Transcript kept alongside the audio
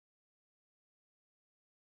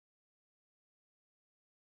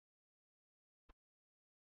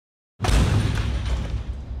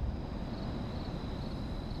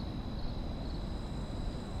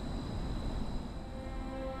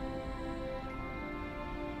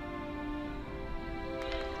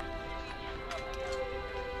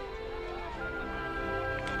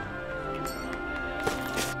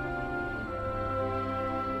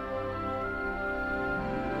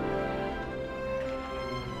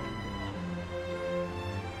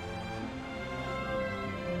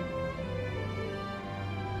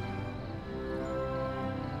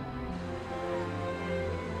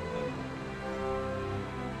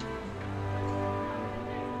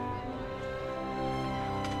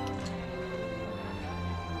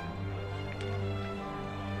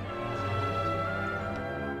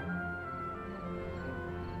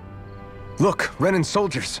Look, Renan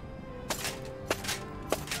soldiers.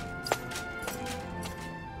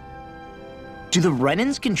 Do the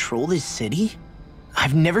Renans control this city?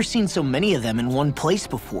 I've never seen so many of them in one place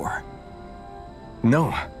before.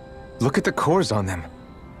 No. Look at the cores on them.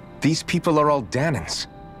 These people are all Dahnans.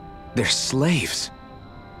 They're slaves.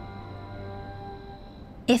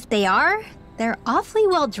 If they are, they're awfully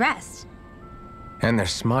well dressed. And they're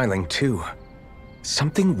smiling too.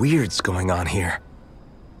 Something weird's going on here.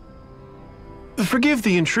 Forgive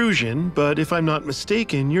the intrusion, but if I'm not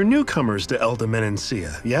mistaken, you're newcomers to Elde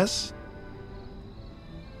Menecia, yes?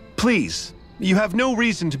 Please, you have no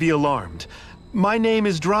reason to be alarmed. My name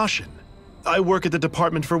is Droshin. I work at the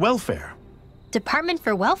Department for Welfare. Department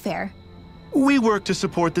for Welfare? We work to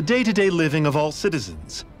support the day-to-day living of all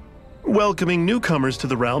citizens. Welcoming newcomers to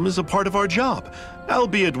the realm is a part of our job,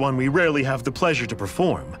 albeit one we rarely have the pleasure to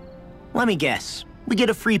perform. Let me guess. We get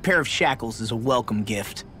a free pair of shackles as a welcome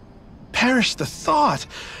gift. Perish the thought!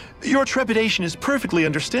 Your trepidation is perfectly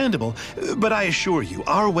understandable, but I assure you,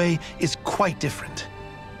 our way is quite different.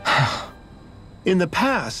 In the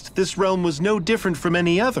past, this realm was no different from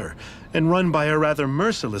any other, and run by a rather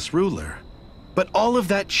merciless ruler. But all of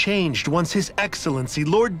that changed once His Excellency,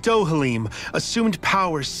 Lord Dohalim, assumed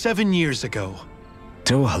power 7 years ago.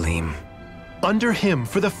 Dohalim. Under him,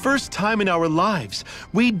 for the first time in our lives,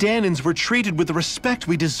 we Dahnans were treated with the respect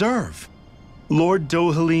we deserve. Lord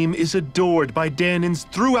Dohalim is adored by Dahnans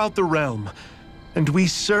throughout the realm, and we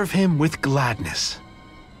serve him with gladness.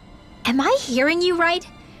 Am I hearing you right?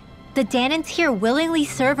 The Dahnans here willingly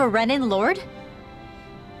serve a Renan lord?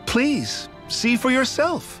 Please, see for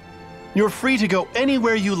yourself. You're free to go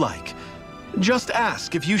anywhere you like. Just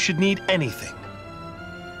ask if you should need anything.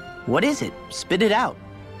 What is it? Spit it out.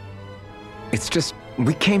 It's just,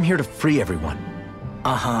 we came here to free everyone.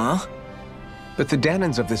 Uh-huh. But the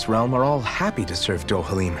Dahnans of this realm are all happy to serve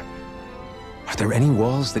Dohalim. Are there any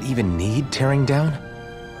walls that even need tearing down?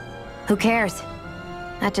 Who cares?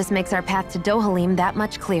 That just makes our path to Dohalim that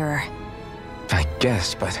much clearer. I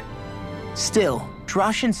guess, but... Still,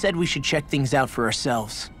 Droshin said we should check things out for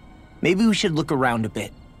ourselves. Maybe we should look around a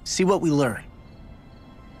bit, see what we learn.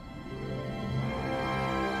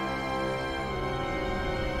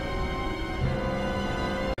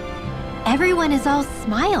 Everyone is all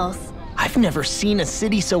smiles. I've never seen a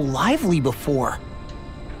city so lively before.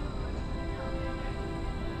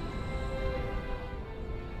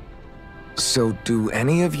 So, do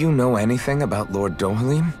any of you know anything about Lord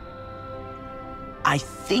Dohalim? I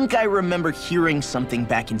think I remember hearing something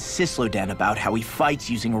back in Cislodan about how he fights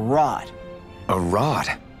using a rod. A rod?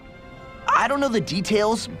 I don't know the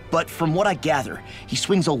details, but from what I gather, he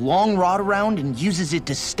swings a long rod around and uses it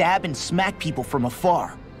to stab and smack people from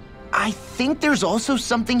afar. I think there's also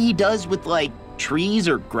something he does with, like, trees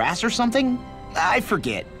or grass or something? I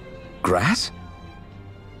forget. Grass?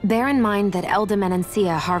 Bear in mind that Elde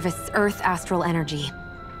Menecia harvests Earth astral energy.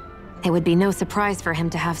 It would be no surprise for him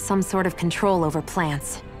to have some sort of control over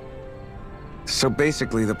plants. So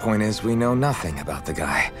basically the point is we know nothing about the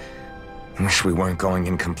guy. Wish we weren't going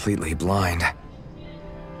in completely blind.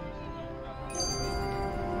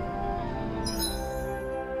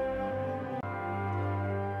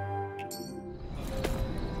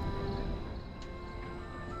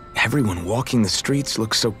 Everyone walking the streets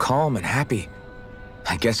looks so calm and happy.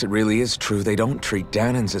 I guess it really is true they don't treat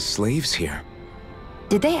Dahnans as slaves here.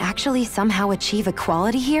 Did they actually somehow achieve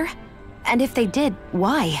equality here? And if they did,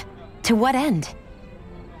 why? To what end?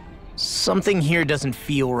 Something here doesn't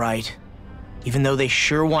feel right, even though they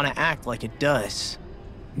sure want to act like it does.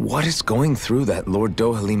 What is going through that Lord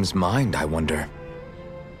Dohalim's mind, I wonder?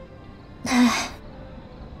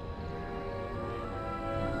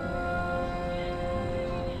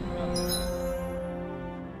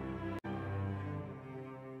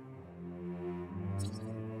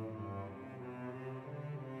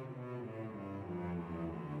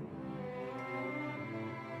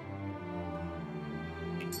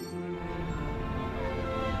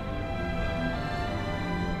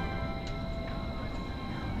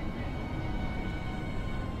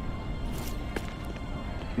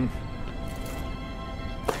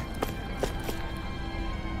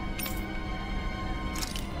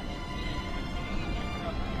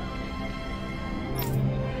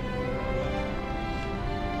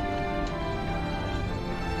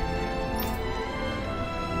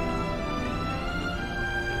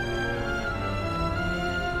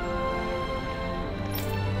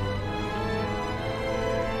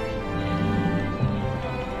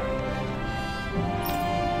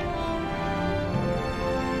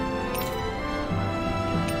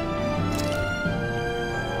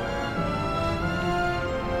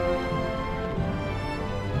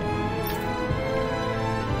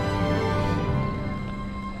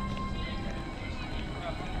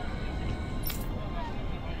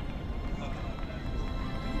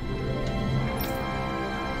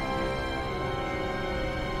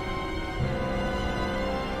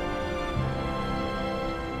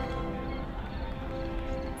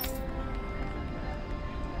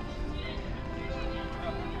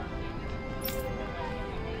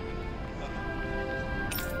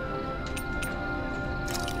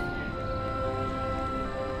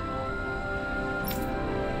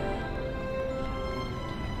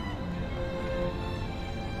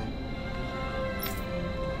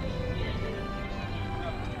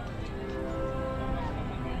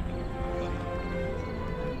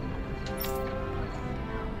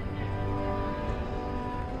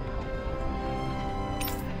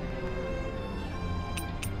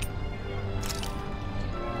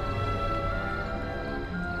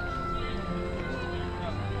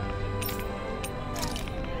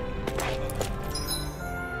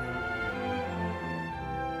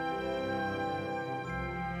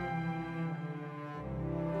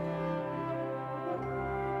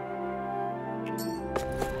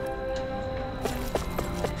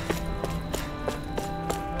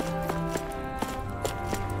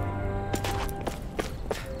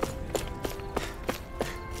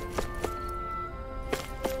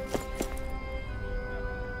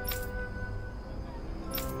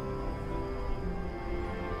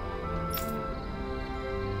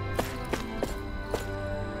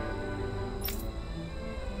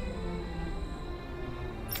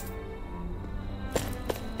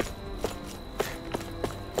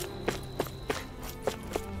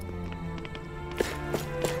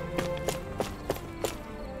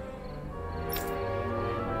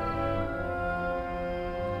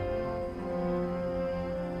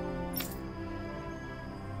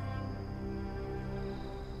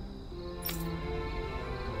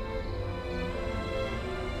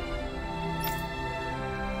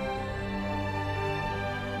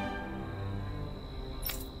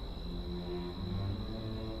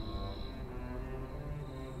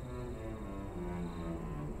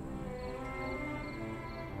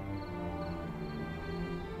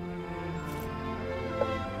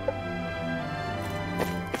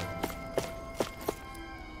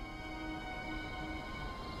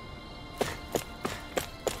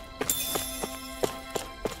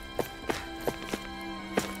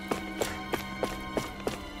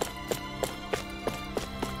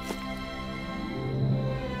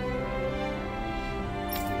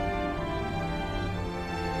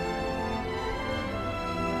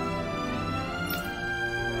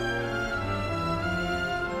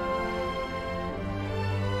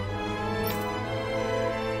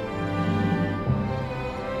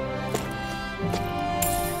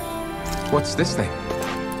 What's this thing?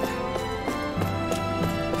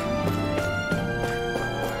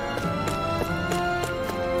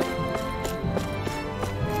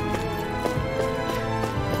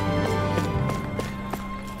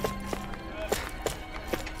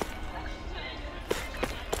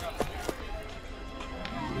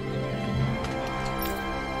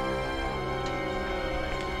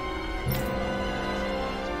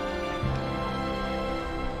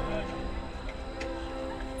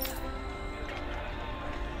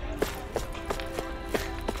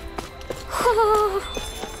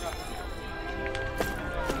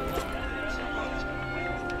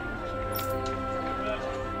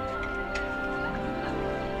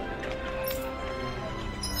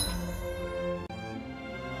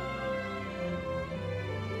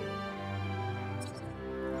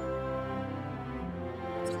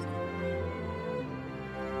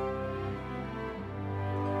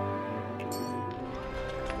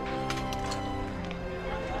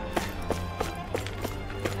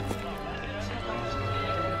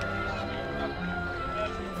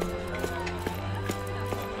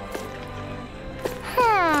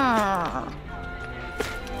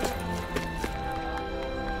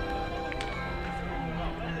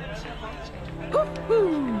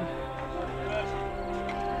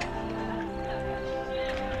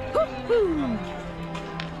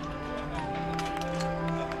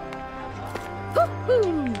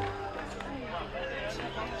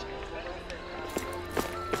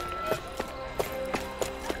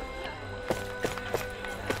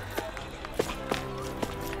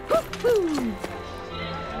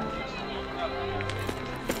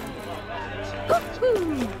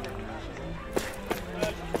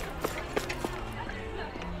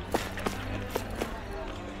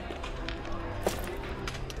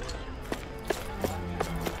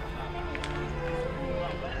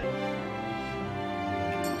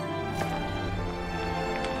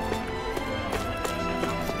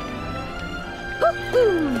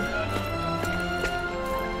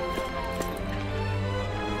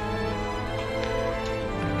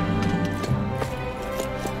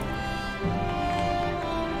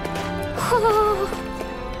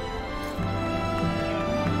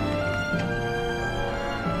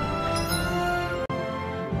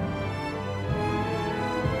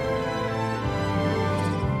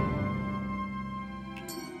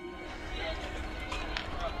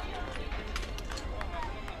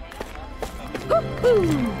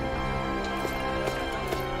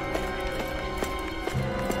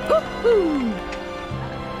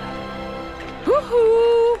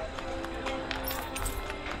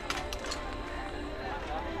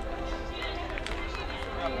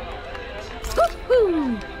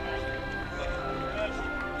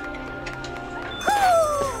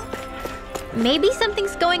 Maybe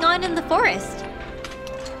something's going on in the forest.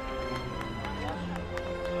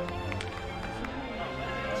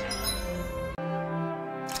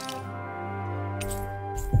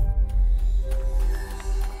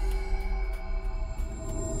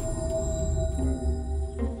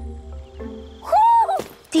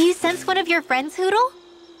 Do you sense one of your friends, Hootle?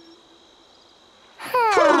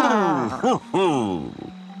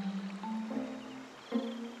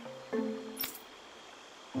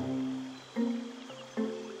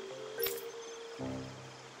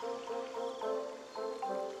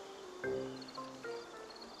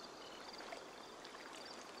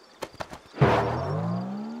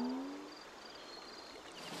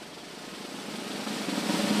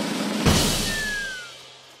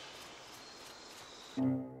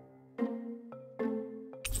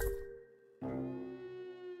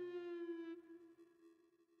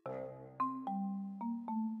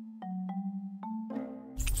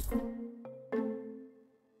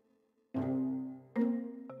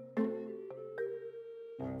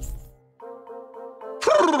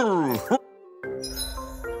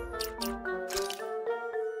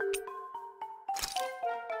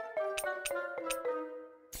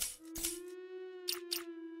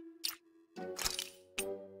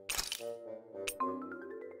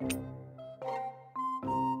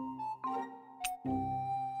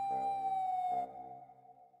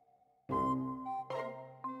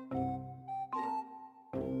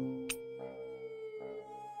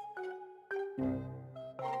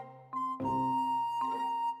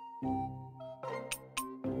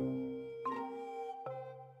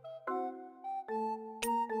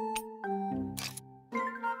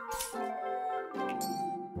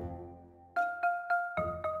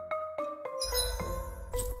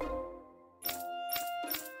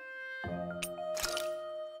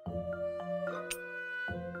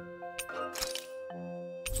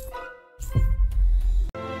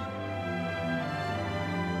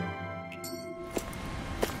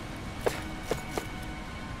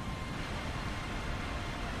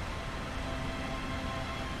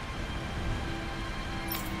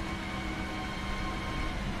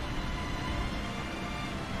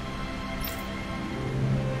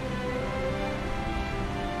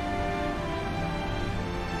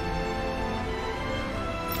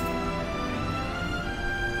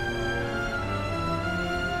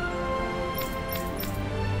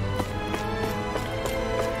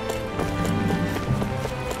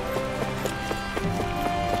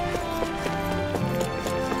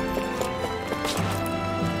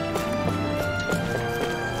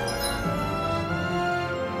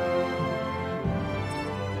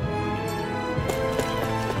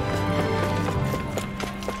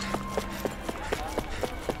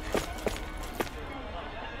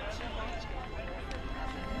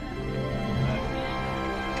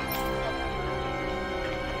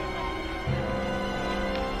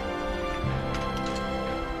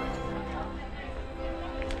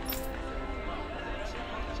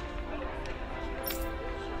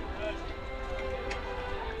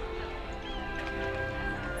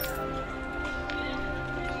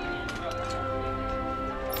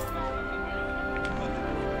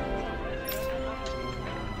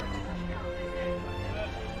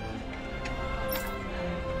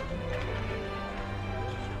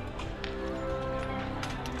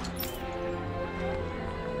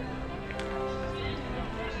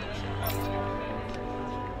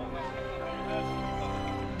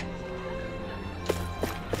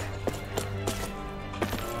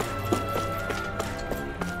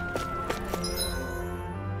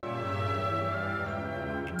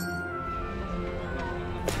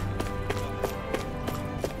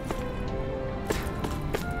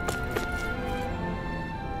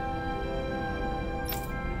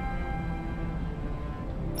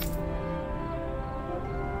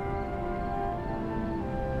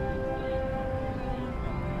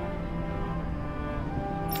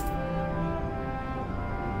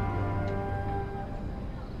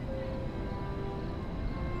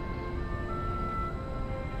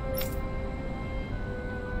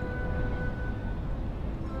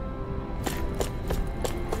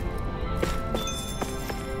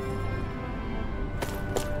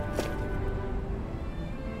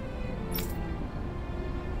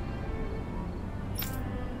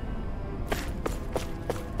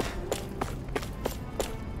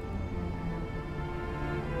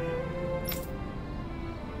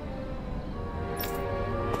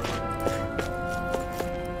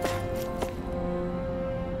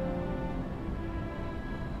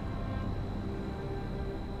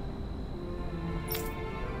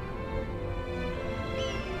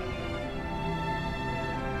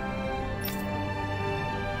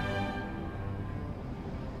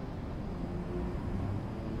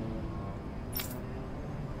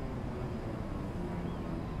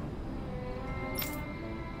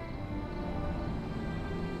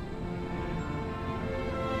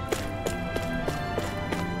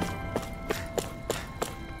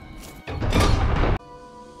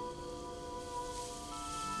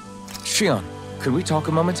 Shionne, could we talk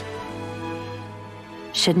a moment?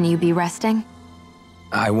 Shouldn't you be resting?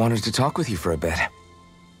 I wanted to talk with you for a bit.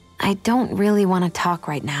 I don't really want to talk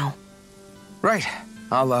right now. Right.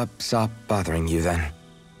 I'll, stop bothering you then.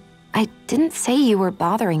 I didn't say you were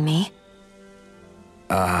bothering me.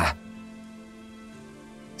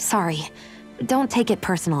 Sorry. Don't take it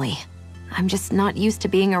personally. I'm just not used to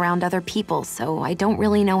being around other people, so I don't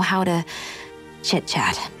really know how to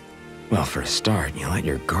chit-chat. Well, for a start, you let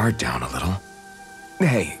your guard down a little.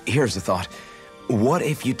 Hey, here's a thought. What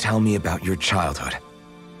if you tell me about your childhood?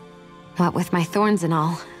 What with my thorns and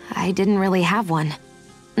all, I didn't really have one.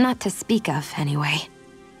 Not to speak of, anyway.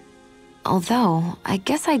 Although, I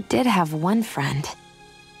guess I did have one friend.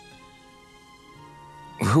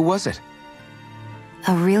 Who was it?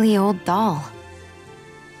 A really old doll.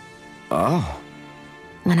 Oh.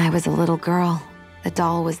 When I was a little girl, the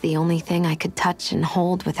doll was the only thing I could touch and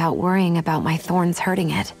hold without worrying about my thorns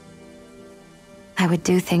hurting it. I would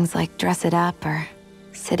do things like dress it up or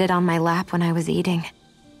sit it on my lap when I was eating.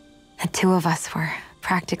 The two of us were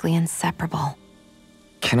practically inseparable.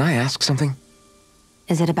 Can I ask something?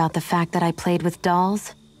 Is it about the fact that I played with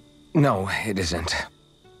dolls? No, it isn't.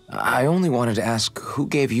 I only wanted to ask who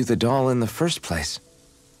gave you the doll in the first place.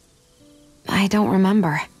 I don't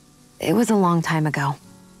remember. It was a long time ago.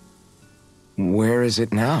 Where is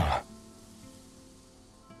it now?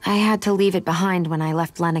 I had to leave it behind when I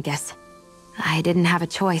left Lenegus. I didn't have a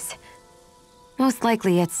choice. Most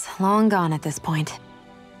likely it's long gone at this point.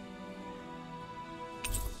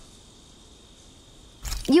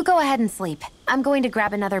 You go ahead and sleep. I'm going to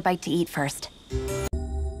grab another bite to eat first.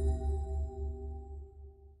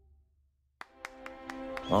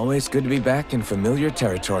 Always good to be back in familiar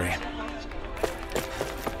territory.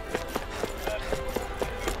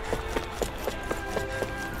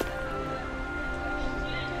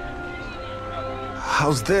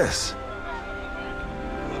 How's this?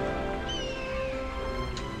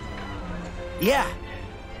 Yeah.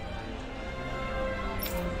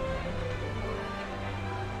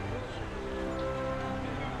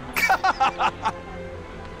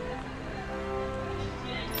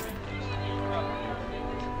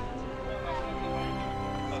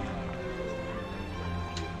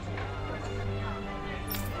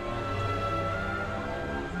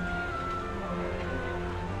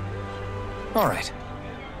 All right.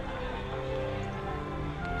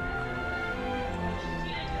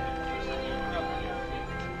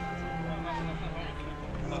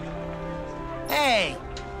 Hey!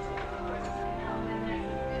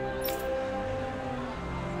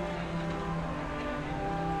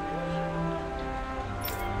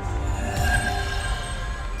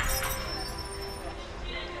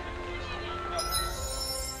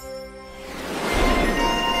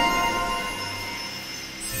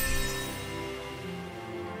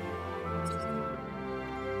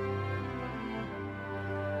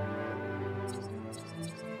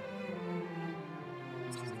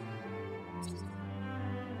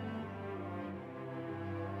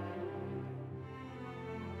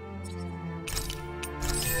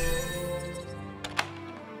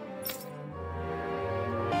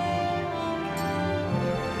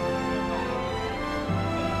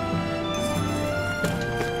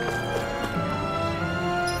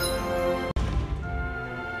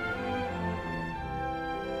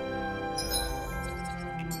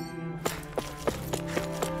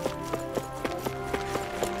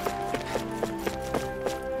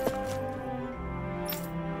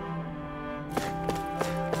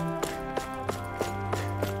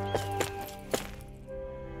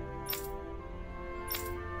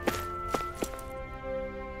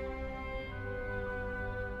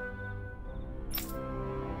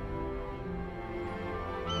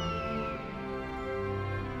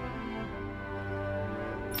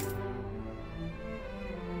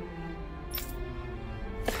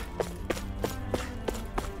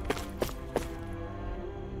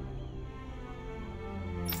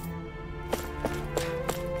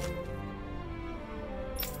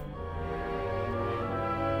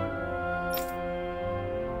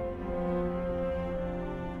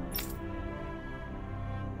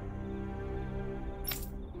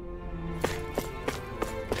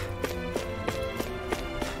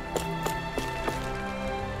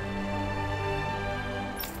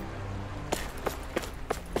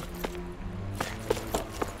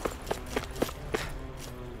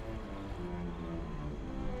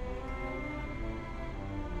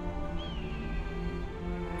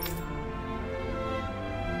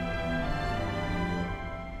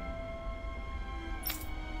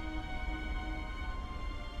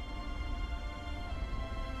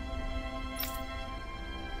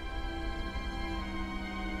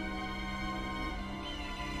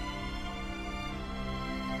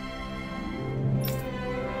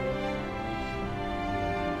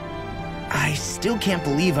 I still can't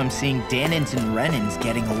believe I'm seeing Dahnans and Renans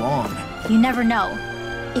getting along. You never know.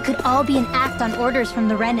 It could all be an act on orders from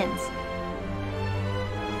the Renans.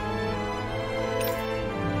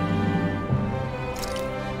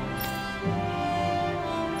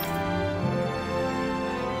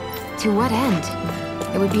 To what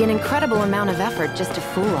end? It would be an incredible amount of effort just to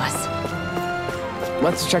fool us.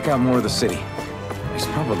 Let's check out more of the city. There's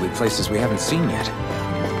probably places we haven't seen yet.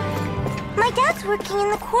 My dad's working in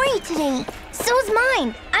the quarry today. So's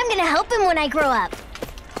mine. I'm gonna help him when I grow up.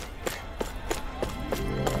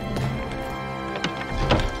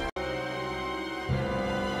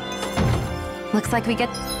 Looks like we get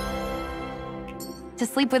to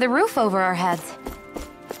sleep with a roof over our heads.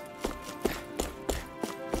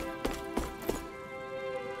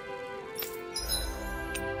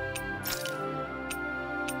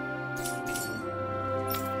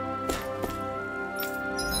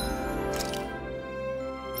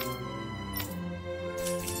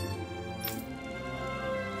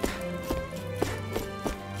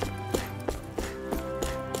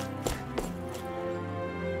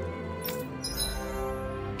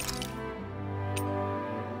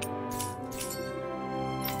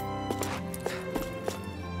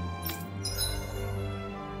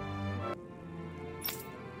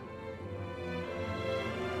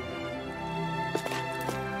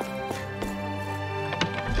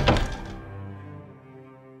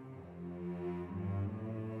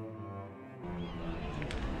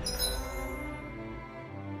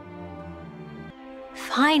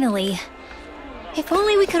 Finally. If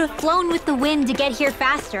only we could have flown with the wind to get here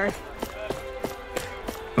faster.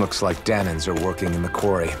 Looks like Dahnans are working in the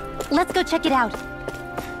quarry. Let's go check it out.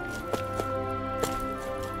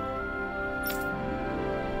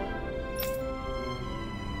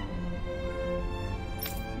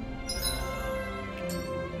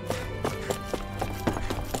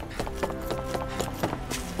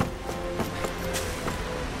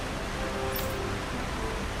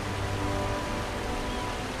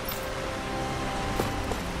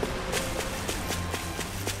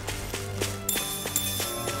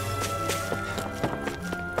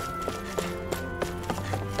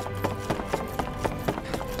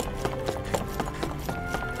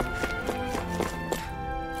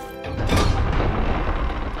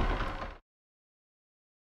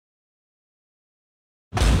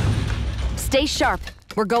 Stay sharp.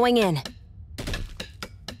 We're going in.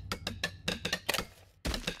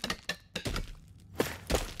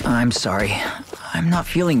 I'm sorry. I'm not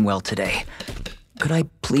feeling well today. Could I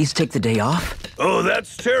please take the day off? Oh,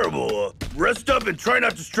 that's terrible. Rest up and try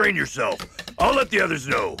not to strain yourself. I'll let the others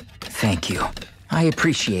know. Thank you. I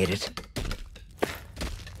appreciate it.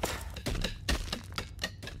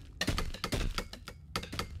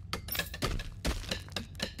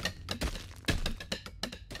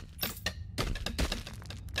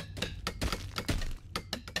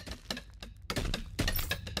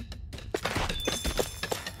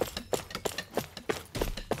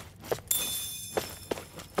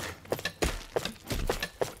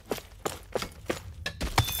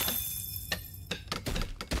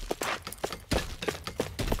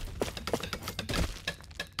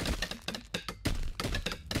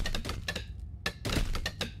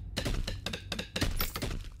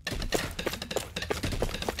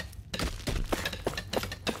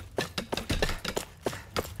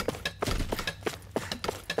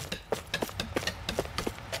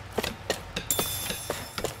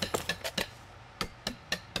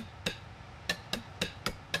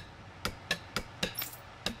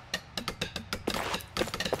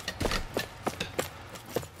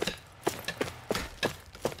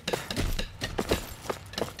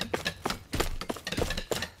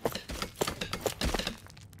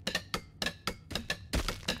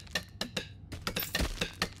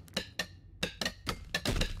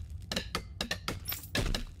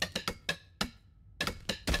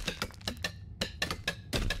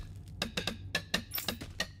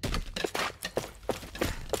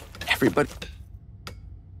 Everybody...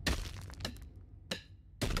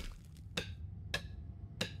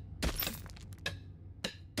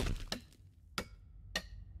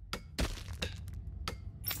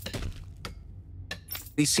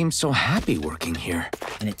 They seem so happy working here.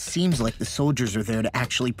 And it seems like the soldiers are there to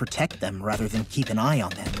actually protect them rather than keep an eye on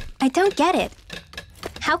them. I don't get it.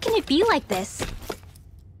 How can it be like this?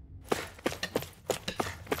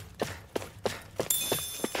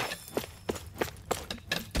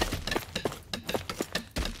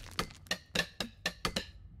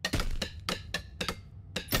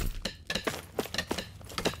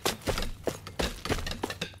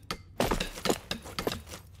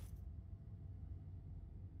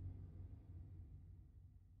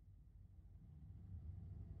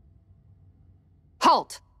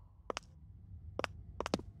 Halt!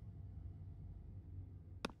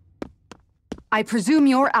 I presume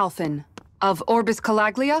you're Alphen, of Orbis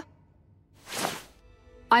Calaglia?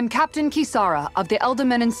 I'm Captain Kisara of the Elde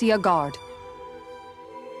Menecia Guard.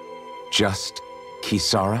 Just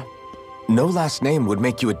Kisara? No last name would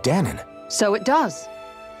make you a Dahnan. So it does.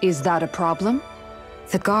 Is that a problem?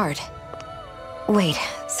 The Guard. Wait,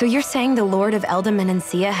 so you're saying the Lord of Elde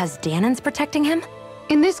Menecia has Dahnans protecting him?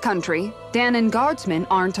 In this country, Dahnan guardsmen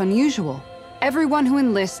aren't unusual. Everyone who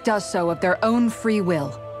enlists does so of their own free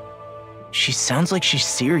will. She sounds like she's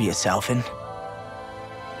serious, Alphen.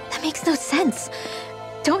 That makes no sense.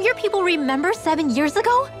 Don't your people remember 7 years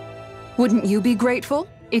ago? Wouldn't you be grateful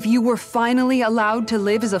if you were finally allowed to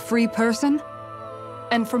live as a free person?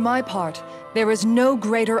 And for my part, there is no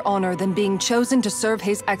greater honor than being chosen to serve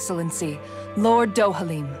His Excellency, Lord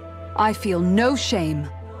Dohalim. I feel no shame.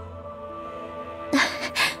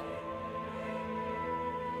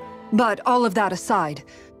 But all of that aside,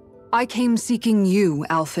 I came seeking you,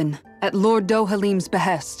 Alphen, at Lord Dohalim's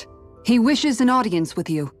behest. He wishes an audience with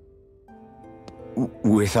you.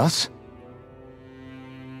 With us?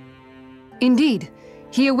 Indeed.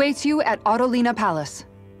 He awaits you at Autolina Palace.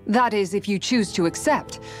 That is, if you choose to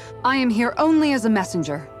accept. I am here only as a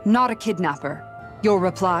messenger, not a kidnapper. Your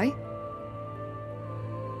reply?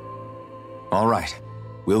 All right.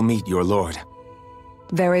 We'll meet your lord.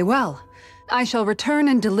 Very well. I shall return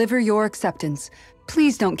and deliver your acceptance.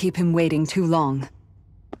 Please don't keep him waiting too long.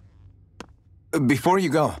 Before you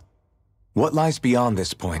go, what lies beyond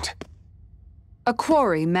this point? A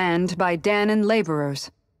quarry manned by Dahnan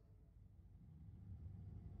laborers.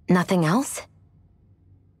 Nothing else?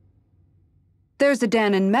 There's a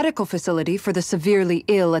Dahnan medical facility for the severely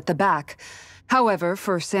ill at the back. However,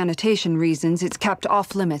 for sanitation reasons, it's kept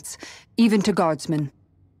off-limits, even to guardsmen.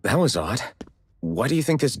 That was odd. Why do you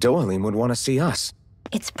think this Dohalim would want to see us?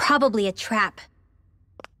 It's probably a trap.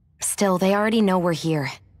 Still, they already know we're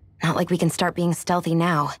here. Not like we can start being stealthy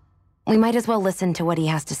now. We might as well listen to what he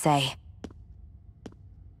has to say.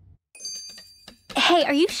 Hey,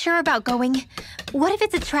 are you sure about going? What if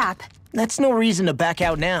it's a trap? That's no reason to back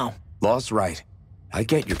out now. Law's right. I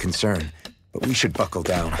get your concern, but we should buckle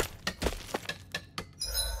down.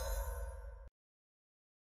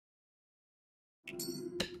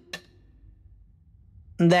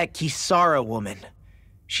 That Kisara woman.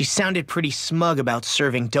 She sounded pretty smug about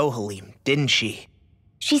serving Dohalim, didn't she?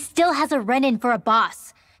 She still has a Renin for a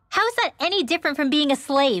boss. How is that any different from being a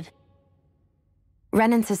slave?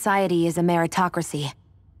 Renin society is a meritocracy.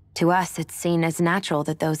 To us, it's seen as natural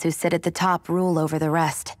that those who sit at the top rule over the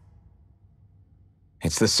rest.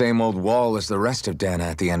 It's the same old wall as the rest of Dahna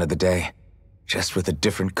at the end of the day, just with a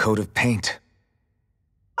different coat of paint.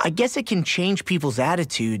 I guess it can change people's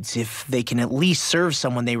attitudes if they can at least serve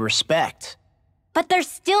someone they respect. But they're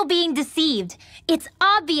still being deceived. It's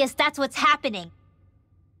obvious that's what's happening.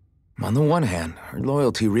 On the one hand, her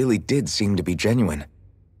loyalty really did seem to be genuine.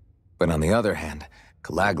 But on the other hand,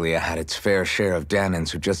 Calaglia had its fair share of Dahnans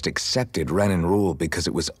who just accepted Renin rule because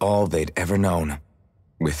it was all they'd ever known.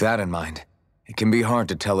 With that in mind, it can be hard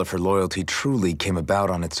to tell if her loyalty truly came about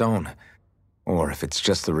on its own, or if it's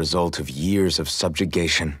just the result of years of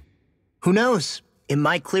subjugation. Who knows? It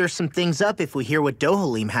might clear some things up if we hear what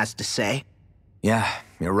Dohalim has to say. Yeah,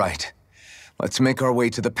 you're right. Let's make our way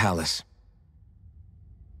to the palace.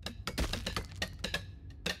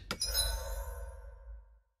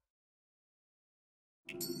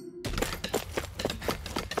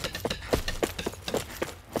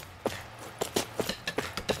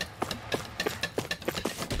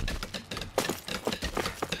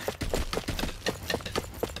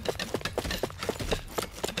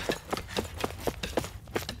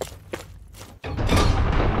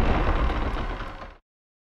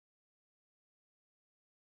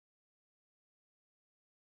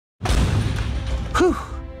 Whew!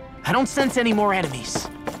 I don't sense any more enemies.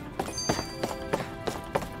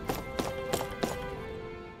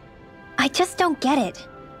 I just don't get it.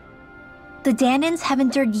 The Dahnans have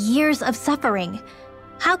endured years of suffering.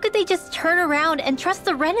 How could they just turn around and trust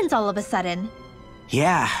the Renins all of a sudden?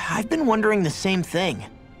 Yeah, I've been wondering the same thing.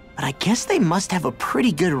 But I guess they must have a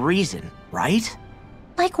pretty good reason, right?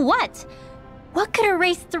 Like what? What could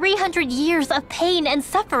erase 300 years of pain and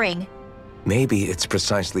suffering? Maybe it's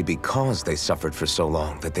precisely because they suffered for so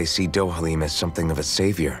long that they see Dohalim as something of a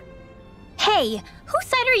savior. Hey, whose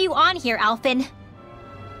side are you on here, Alphen?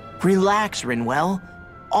 Relax, Rinwell.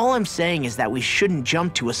 All I'm saying is that we shouldn't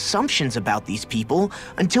jump to assumptions about these people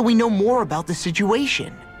until we know more about the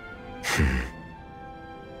situation.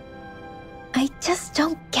 I just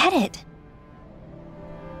don't get it.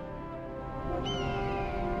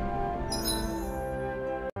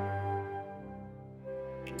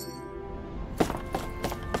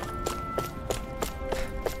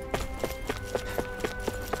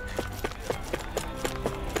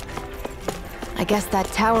 I guess that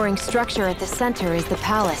towering structure at the center is the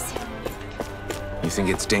palace. You think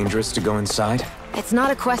it's dangerous to go inside? It's not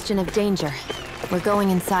a question of danger. We're going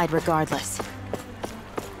inside regardless.